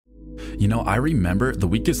You know, I remember The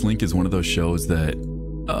Weakest Link is one of those shows that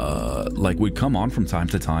like would come on from time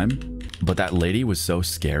to time, but that lady was so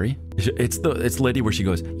scary. It's the lady where she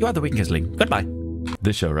goes, "You are the weakest link. Goodbye."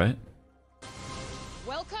 This show, right?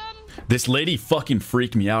 Welcome. This lady fucking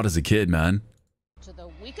freaked me out as a kid, man. To the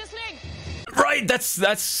weakest link. Right, that's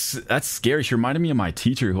scary. She reminded me of my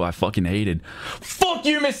teacher who I fucking hated. Fuck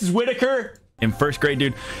you, Mrs. Whitaker. In first grade,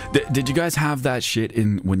 dude. Did you guys have that shit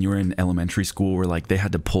in when you were in elementary school where like they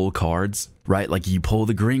had to pull cards, right? Like you pull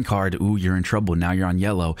the green card, ooh, you're in trouble. Now you're on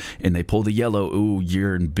yellow. And they pull the yellow, ooh,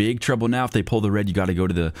 you're in big trouble now. If they pull the red, you got to go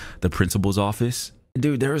to the principal's office.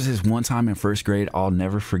 Dude, there was this one time in first grade, I'll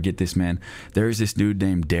never forget this, man. There was this dude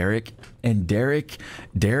named Derek, and Derek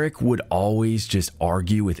would always just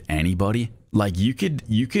argue with anybody. Like you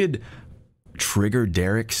could trigger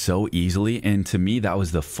Derek so easily, and to me that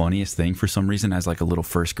was the funniest thing for some reason as like a little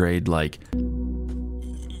first grade, like,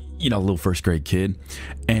 you know, little first grade kid.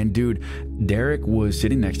 And dude, Derek was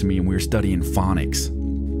sitting next to me and we were studying phonics,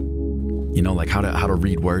 you know, like how to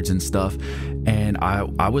read words and stuff. And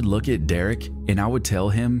I would look at Derek and I would tell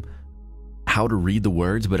him how to read the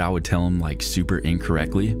words, but I would tell him like super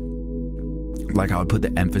incorrectly. Like I would put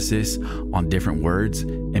the emphasis on different words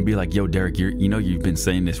and be like, "Yo, Derek, you know you've been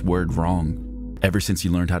saying this word wrong ever since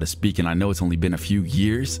you learned how to speak. And I know it's only been a few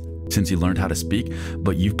years since you learned how to speak,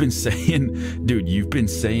 but you've been saying, dude, you've been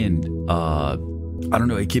saying, I don't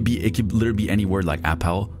know, it could literally be any word like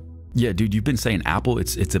apple. Yeah, dude, you've been saying apple.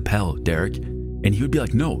 It's appel, Derek." And he would be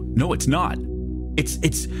like, no, it's not.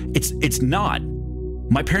 It's not.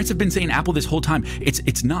 My parents have been saying apple this whole time.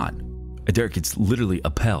 It's not. Derek, it's literally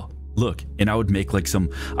appel. Look. And I would make like some,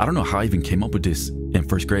 I don't know how I even came up with this in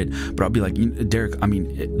first grade, but I'd be like, Derek, I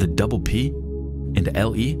mean, the double P and the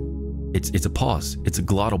LE, it's a pause. It's a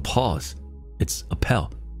glottal pause. It's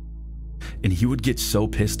appel. And he would get so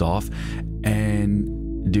pissed off.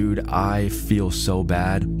 And dude, I feel so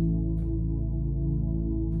bad.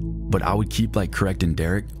 But I would keep like correcting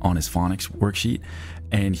Derek on his phonics worksheet,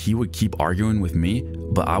 and he would keep arguing with me,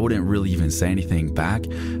 but I wouldn't really even say anything back.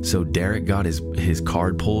 So Derek got his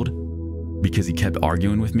card pulled because he kept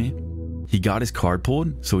arguing with me. He got his card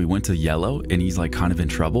pulled, so he went to yellow, and he's like kind of in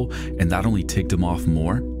trouble, and that only ticked him off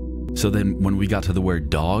more. So then when we got to the word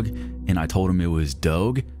dog and I told him it was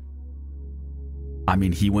dog, I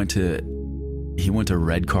mean, he went to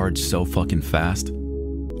red card so fucking fast.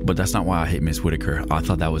 But that's not why I hate Miss Whitaker. I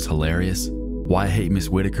thought that was hilarious. Why I hate Miss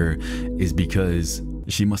Whitaker is because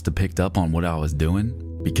she must have picked up on what I was doing,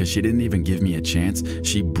 because she didn't even give me a chance.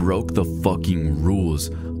 She broke the fucking rules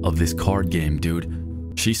of this card game,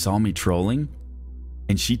 dude. She saw me trolling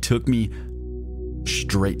and she took me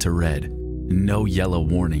straight to red. No yellow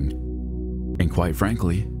warning. And quite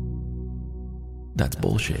frankly, that's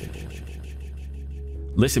bullshit.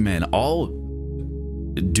 Listen, man, I'll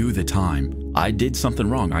do the time. I did something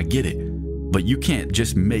wrong, I get it. But you can't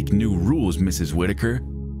just make new rules, Mrs. Whitaker.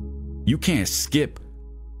 You can't skip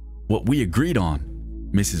what we agreed on,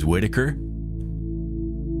 Mrs. Whitaker.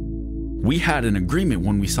 We had an agreement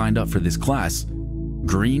when we signed up for this class.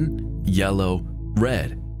 Green, yellow,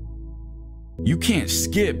 red. You can't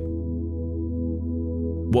skip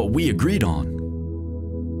what we agreed on.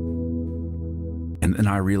 And then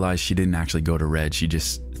I realized she didn't actually go to red. She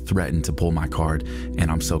just threatened to pull my card,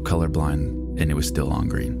 and I'm so colorblind, and it was still on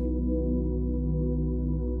green.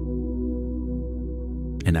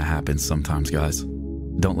 And that happens sometimes, guys.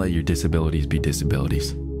 Don't let your disabilities be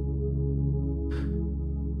disabilities.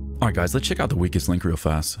 All right, guys, let's check out the weakest link real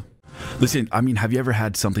fast. Listen, I mean, have you ever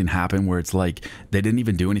had something happen where it's like they didn't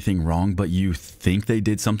even do anything wrong, but you think they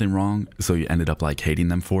did something wrong, so you ended up like hating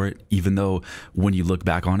them for it, even though when you look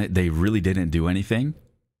back on it, they really didn't do anything,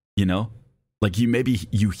 you know? Like maybe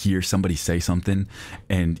you hear somebody say something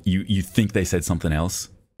and you think they said something else,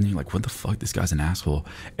 and you're like, what the fuck, this guy's an asshole.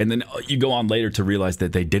 And then you go on later to realize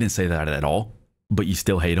that they didn't say that at all, but you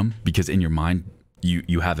still hate them because in your mind,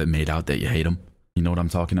 you have it made out that you hate them. You know what I'm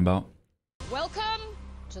talking about? Welcome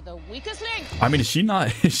to the weakest link. I mean, is she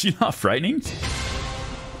not frightening?